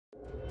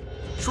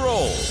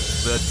Troll,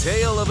 the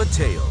tale of a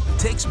tale,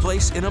 takes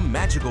place in a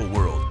magical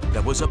world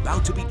that was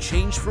about to be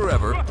changed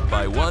forever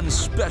by one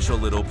special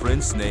little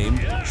prince named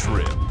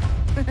Trim.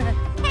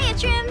 Hey,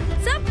 Trim.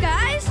 What's up,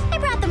 guys? I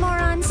brought the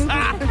morons.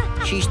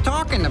 She's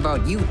talking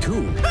about you,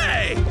 too.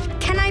 Hey!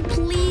 Can I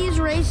please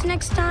race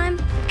next time?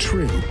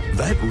 Trim,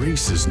 that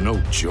race is no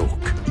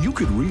joke. You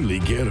could really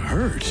get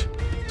hurt.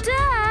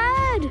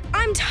 Dad!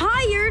 I'm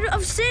tired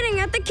of sitting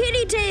at the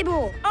kiddie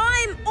table.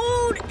 I'm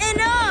old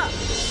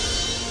enough.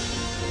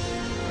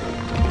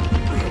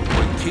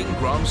 When King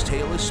Grom's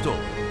tail is stolen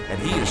and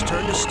he is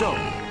turned to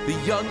stone, the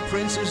young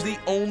prince is the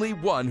only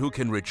one who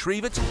can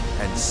retrieve it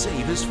and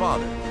save his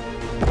father.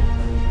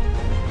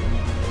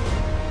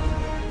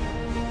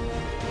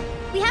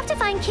 We have to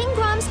find King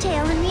Grom's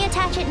tail and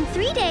reattach it in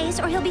 3 days,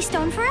 or he'll be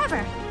stoned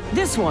forever.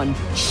 This one,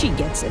 she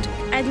gets it.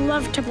 I'd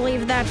love to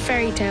believe that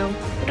fairy tale,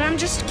 but I'm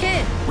just a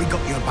kid. We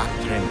got your back,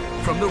 Trim.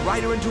 From the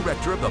writer and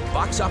director of the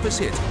box office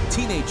hit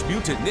Teenage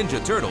Mutant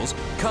Ninja Turtles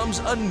comes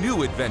a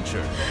new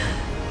adventure.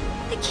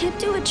 I can't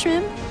do it,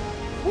 Trim.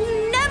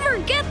 We'll never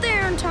get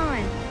there in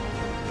time.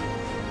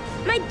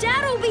 My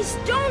dad will be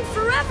stoned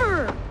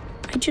forever.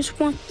 I just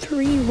want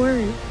 3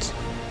 words.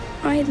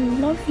 I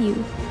love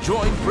you.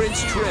 Join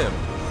Prince Trim,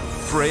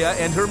 Freya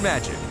and her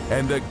magic,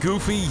 and the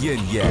goofy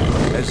Yin Yang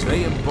as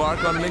they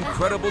embark on an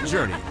incredible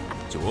journey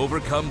to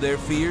overcome their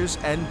fears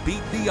and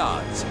beat the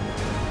odds.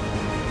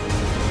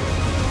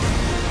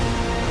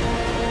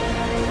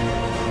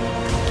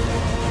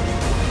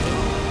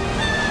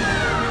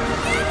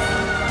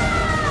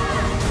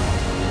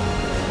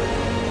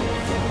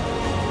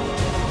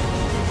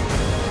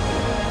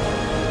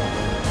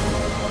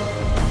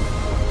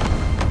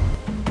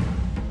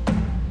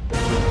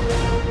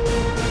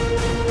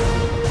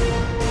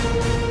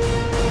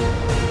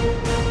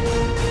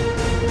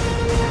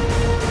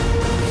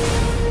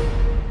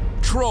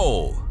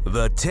 Troll,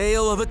 the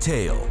tale of a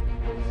tale.